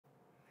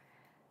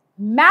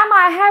Ma'am,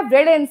 I have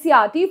read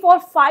NCERT for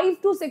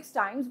 5 to 6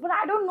 times, but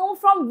I don't know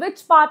from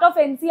which part of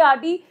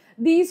NCERT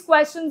these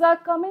questions are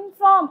coming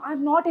from.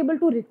 I'm not able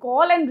to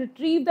recall and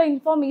retrieve the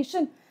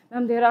information.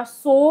 Ma'am, there are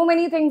so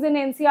many things in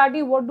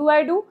NCERT. What do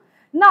I do?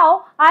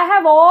 Now, I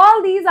have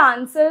all these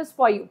answers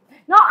for you.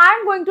 Now,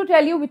 I'm going to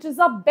tell you which is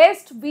the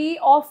best way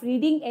of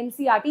reading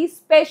NCERT,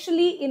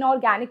 especially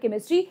inorganic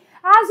chemistry.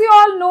 As you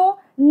all know,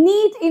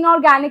 NEET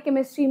Inorganic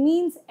Chemistry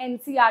means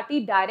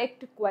NCERT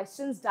direct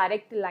questions,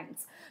 direct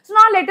lines. So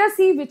now let us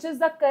see which is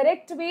the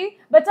correct way.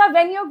 But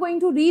when you are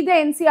going to read the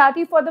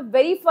NCERT for the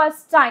very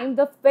first time,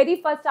 the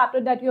very first chapter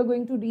that you are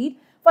going to read,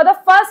 for the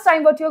first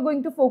time what you are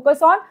going to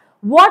focus on,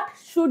 what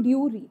should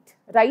you read,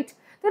 right?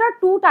 There are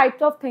two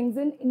types of things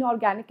in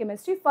inorganic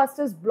chemistry. First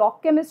is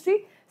block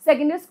chemistry,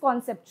 second is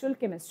conceptual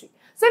chemistry.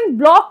 So in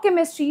block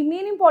chemistry,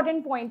 main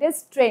important point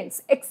is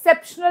trends,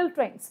 exceptional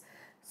trends.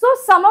 So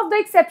some of the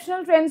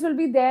exceptional trends will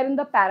be there in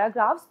the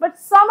paragraphs, but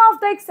some of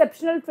the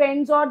exceptional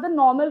trends or the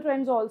normal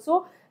trends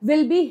also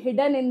will be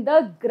hidden in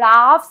the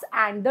graphs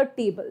and the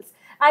tables.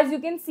 As you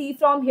can see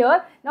from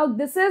here, now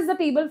this is the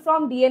table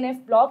from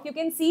DNF block. You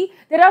can see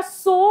there are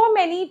so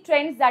many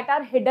trends that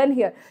are hidden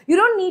here. You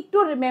don't need to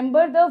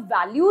remember the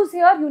values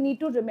here. You need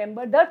to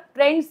remember the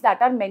trends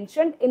that are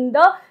mentioned in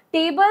the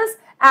tables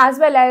as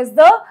well as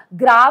the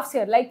graphs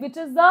here, like which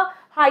is the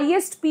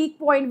highest peak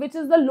point, which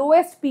is the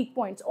lowest peak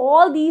points.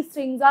 All these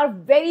things are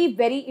very,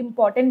 very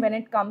important when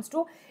it comes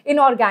to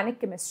inorganic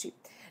chemistry.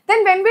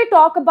 Then when we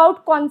talk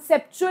about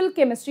conceptual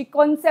chemistry,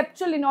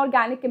 conceptual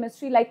inorganic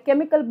chemistry like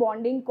chemical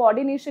bonding,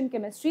 coordination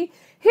chemistry,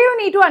 here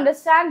you need to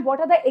understand what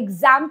are the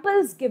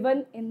examples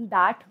given in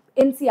that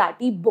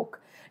NCERT book.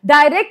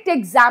 Direct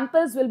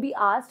examples will be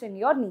asked in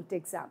your NEET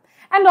exam.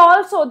 And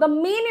also the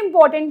main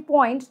important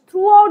point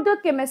throughout the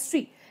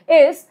chemistry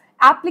is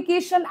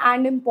application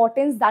and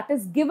importance that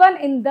is given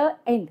in the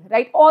end,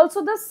 right?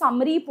 Also the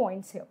summary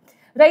points here,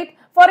 right?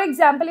 For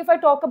example, if I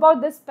talk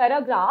about this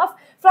paragraph,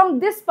 from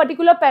this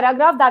particular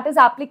paragraph, that is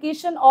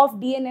application of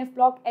DNF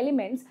block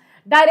elements,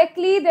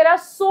 directly there are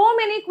so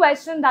many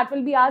questions that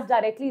will be asked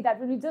directly. That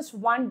will be just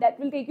one, that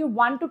will take you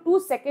 1 to 2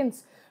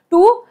 seconds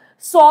to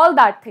solve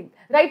that thing,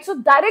 right? So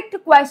direct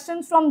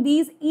questions from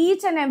these,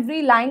 each and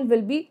every line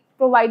will be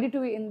provided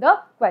to you in the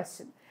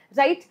question,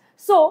 right?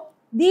 So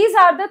these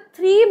are the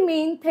three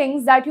main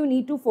things that you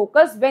need to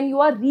focus when you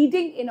are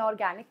reading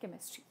inorganic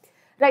chemistry,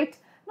 right?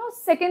 Now,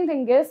 second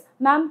thing is,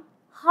 ma'am,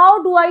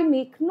 how do I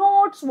make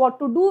notes? What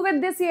to do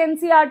with this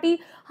NCERT?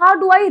 How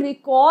do I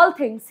recall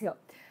things here?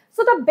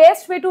 So the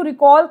best way to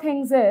recall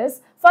things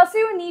is,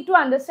 firstly, you need to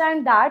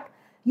understand that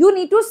you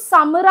need to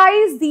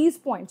summarize these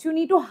points. You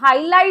need to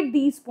highlight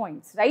these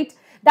points, right?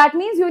 That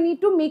means you need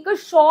to make a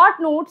short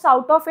notes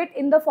out of it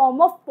in the form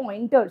of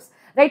pointers,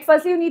 right?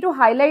 Firstly, you need to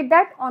highlight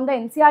that on the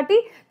NCERT,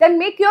 then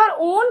make your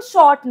own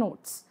short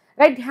notes,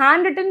 right?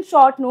 Handwritten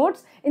short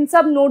notes in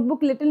some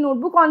notebook, little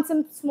notebook on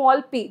some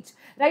small page,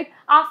 right?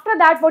 After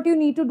that, what you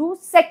need to do,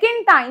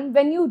 second time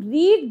when you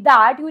read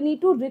that, you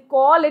need to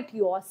recall it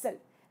yourself,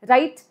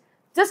 right?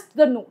 Just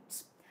the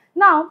notes.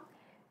 Now,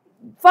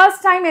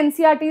 first time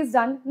NCERT is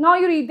done. Now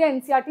you read the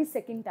NCERT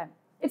second time.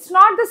 It's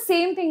not the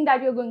same thing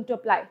that you're going to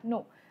apply.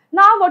 No.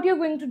 Now what you're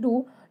going to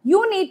do,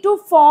 you need to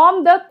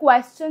form the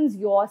questions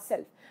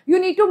yourself. You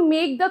need to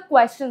make the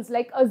questions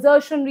like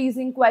assertion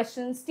reasoning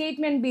questions,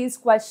 statement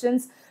based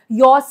questions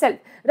yourself.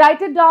 Write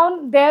it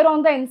down there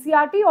on the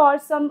NCERT or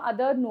some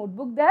other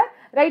notebook there,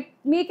 right?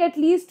 Make at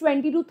least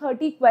 20 to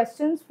 30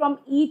 questions from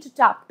each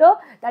chapter.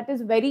 That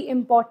is very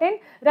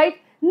important, right?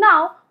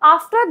 Now,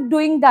 after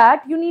doing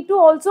that, you need to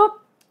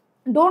also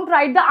don't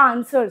write the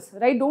answers,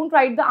 right? Don't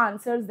write the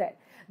answers there.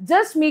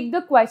 Just make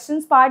the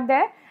questions part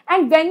there.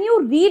 And when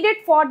you read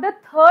it for the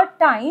third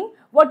time,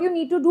 what you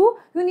need to do,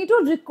 you need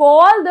to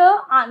recall the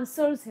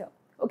answers here.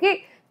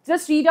 Okay,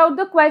 just read out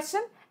the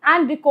question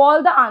and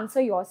recall the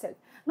answer yourself.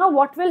 Now,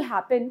 what will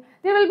happen?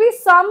 There will be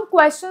some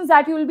questions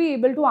that you will be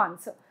able to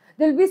answer.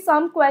 There will be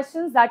some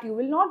questions that you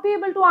will not be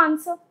able to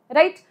answer,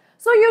 right?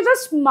 So you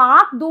just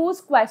mark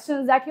those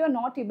questions that you are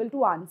not able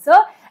to answer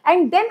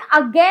and then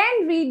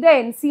again read the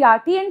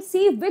NCERT and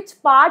see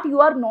which part you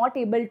are not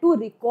able to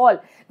recall.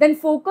 Then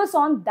focus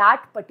on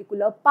that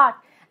particular part.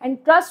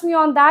 And trust me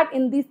on that,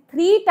 in these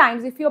 3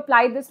 times, if you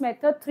apply this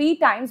method 3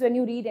 times when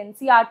you read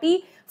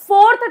NCERT,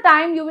 4th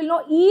time you will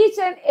know each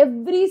and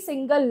every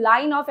single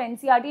line of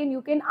NCERT and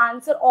you can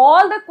answer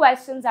all the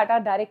questions that are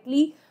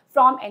directly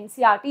from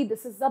NCERT.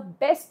 This is the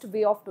best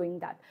way of doing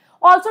that.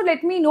 Also,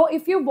 let me know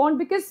if you want,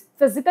 because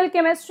physical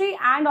chemistry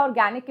and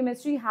organic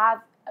chemistry have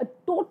a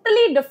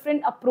totally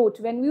different approach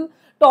when you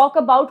talk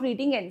about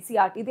reading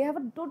NCERT. They have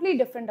a totally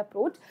different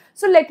approach.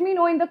 So let me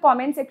know in the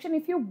comment section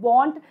if you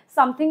want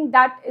something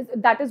that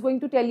is going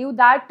to tell you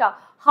that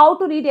how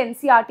to read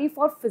NCERT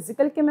for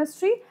physical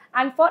chemistry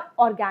and for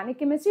organic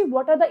chemistry.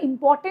 What are the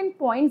important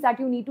points that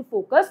you need to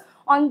focus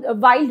on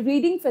while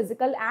reading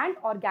physical and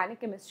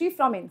organic chemistry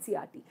from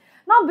NCERT.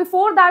 Now,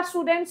 before that,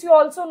 students, you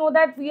also know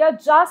that we are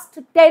just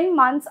 10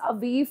 months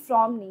away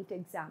from NEET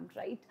exam,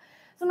 right?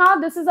 So now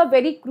this is a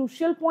very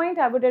crucial point.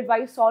 I would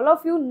advise all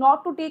of you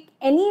not to take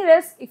any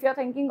risk if you're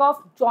thinking of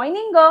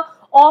joining a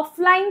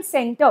offline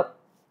center.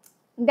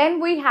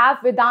 Then we have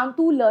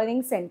Vedantu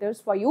learning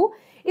centers for you.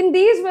 In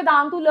these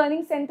Vedantu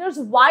learning centers,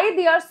 why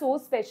they are so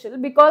special?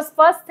 Because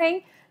first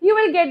thing, you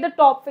will get the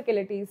top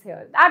faculties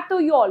here. That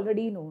too you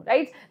already know,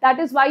 right? That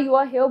is why you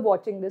are here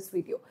watching this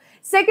video.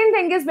 Second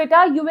thing is,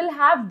 beta, you will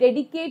have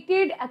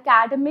dedicated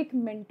academic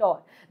mentor.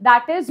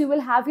 That is, you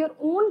will have your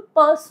own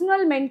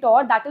personal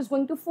mentor that is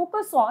going to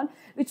focus on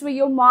which way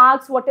your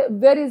marks,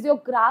 where is your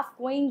graph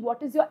going,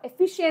 what is your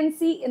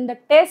efficiency in the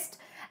test,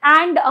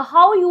 and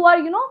how you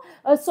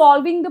are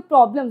solving the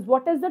problems,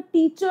 what is the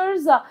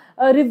teacher's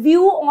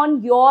review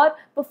on your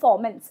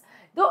performance.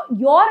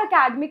 Your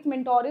academic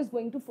mentor is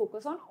going to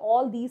focus on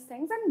all these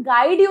things and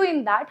guide you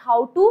in that,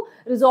 how to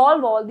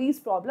resolve all these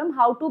problems,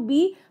 how to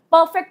be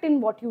perfect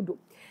in what you do.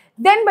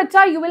 Then,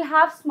 bacha, you will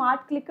have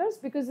smart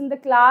clickers, because in the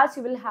class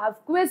you will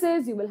have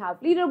quizzes, you will have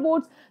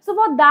leaderboards. So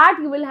for that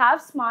you will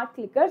have smart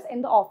clickers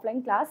in the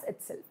offline class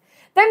itself.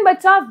 Then,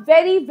 bacha,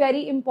 very,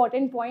 very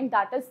important point,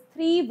 that is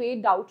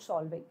three-way doubt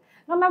solving.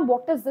 Now, ma'am,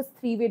 what is this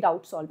three-way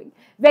doubt solving?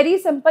 Very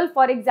simple.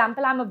 For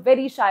example, I'm a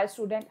very shy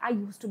student. I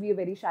used to be a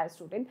very shy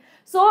student.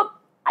 So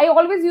I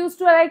always used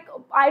to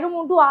I don't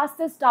want to ask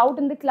this doubt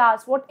in the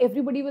class. What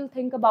everybody will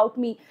think about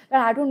me, that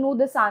I don't know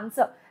this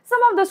answer. Some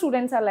of the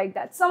students are like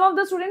that. Some of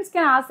the students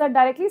can ask that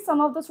directly.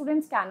 Some of the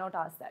students cannot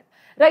ask that,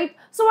 right?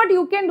 So what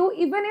you can do,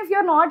 even if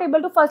you're not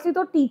able to, firstly,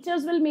 the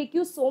teachers will make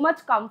you so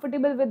much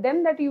comfortable with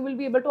them that you will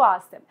be able to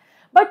ask them.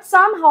 But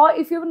somehow,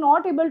 if you're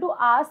not able to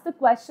ask the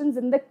questions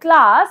in the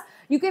class,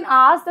 you can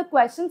ask the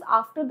questions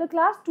after the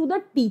class to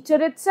the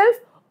teacher itself,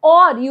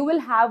 or you will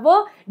have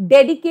a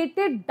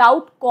dedicated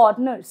doubt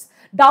corners.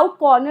 Doubt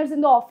corners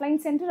in the offline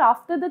center.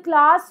 After the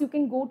class, you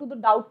can go to the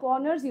doubt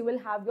corners. You will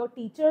have your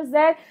teachers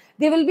there.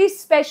 They will be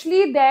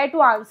specially there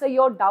to answer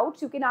your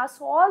doubts. You can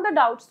ask all the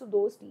doubts to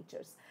those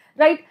teachers,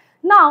 right?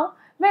 Now,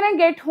 when I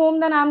get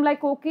home, then I'm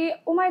like, okay,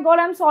 oh my God,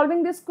 I'm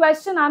solving this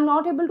question. I'm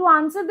not able to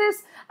answer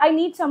this. I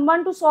need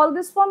someone to solve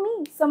this for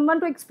me, someone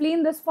to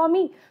explain this for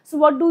me. So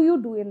what do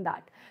you do in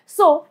that?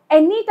 So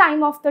any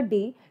time of the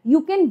day,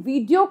 you can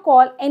video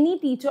call any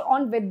teacher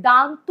on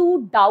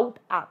Vedantu Doubt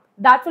app.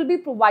 That will be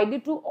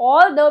provided to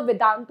all the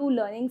Vedantu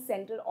Learning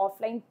Center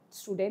offline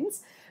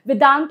students.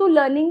 Vedantu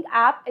Learning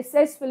app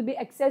access will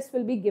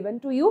be given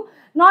to you.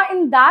 Now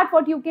in that,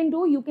 what you can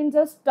do, you can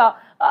just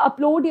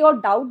upload your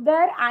doubt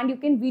there, and you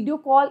can video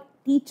call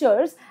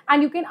teachers,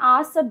 and you can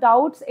ask the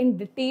doubts in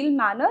detailed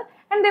manner,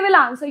 and they will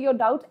answer your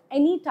doubts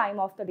any time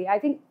of the day. I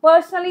think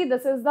personally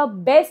this is the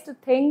best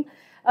thing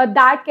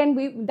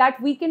that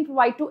we can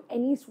provide to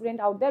any student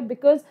out there,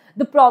 because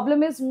the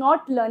problem is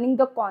not learning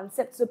the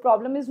concepts, the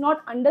problem is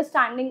not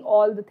understanding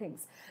all the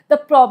things, the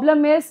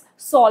problem is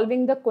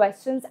solving the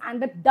questions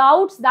and the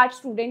doubts that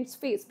students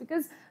face,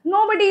 because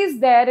nobody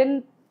is there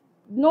in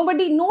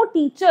no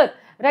teacher,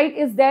 right,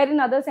 is there in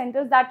other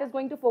centers that is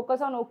going to focus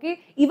on,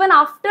 okay, even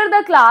after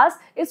the class,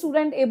 is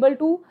student able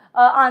to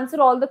answer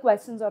all the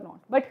questions or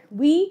not. But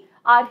we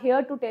are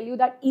here to tell you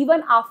that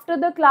even after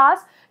the class,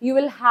 you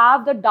will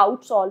have the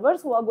doubt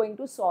solvers who are going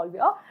to solve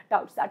your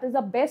doubts. That is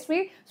the best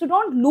way. So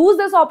don't lose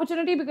this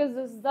opportunity, because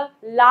this is the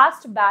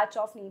last batch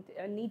of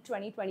NEET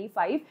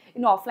 2025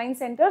 in offline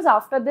centers.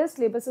 After this,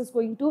 syllabus is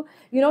going to,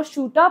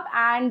 shoot up,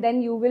 and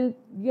then you will,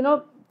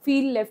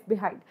 feel left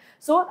behind.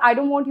 So I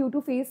don't want you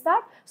to face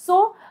that.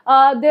 So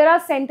there are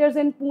centers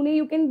in Pune.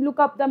 You can look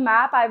up the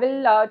map. I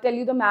will tell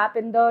you the map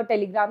in the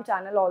Telegram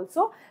channel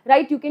also,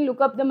 right? You can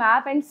look up the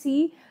map and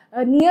see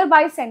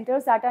nearby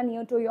centers that are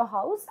near to your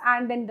house,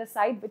 and then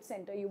decide which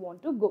center you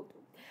want to go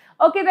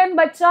to. Okay then,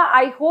 bacha,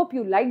 I hope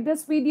you like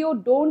this video.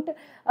 Don't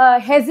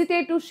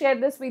hesitate to share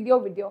this video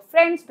with your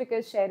friends,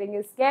 because sharing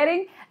is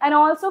caring. And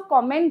also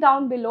comment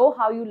down below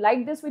how you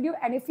like this video,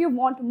 and if you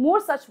want more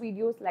such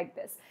videos like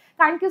this.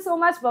 Thank you so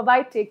much.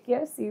 Bye-bye. Take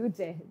care. See you.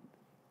 Jai Hind.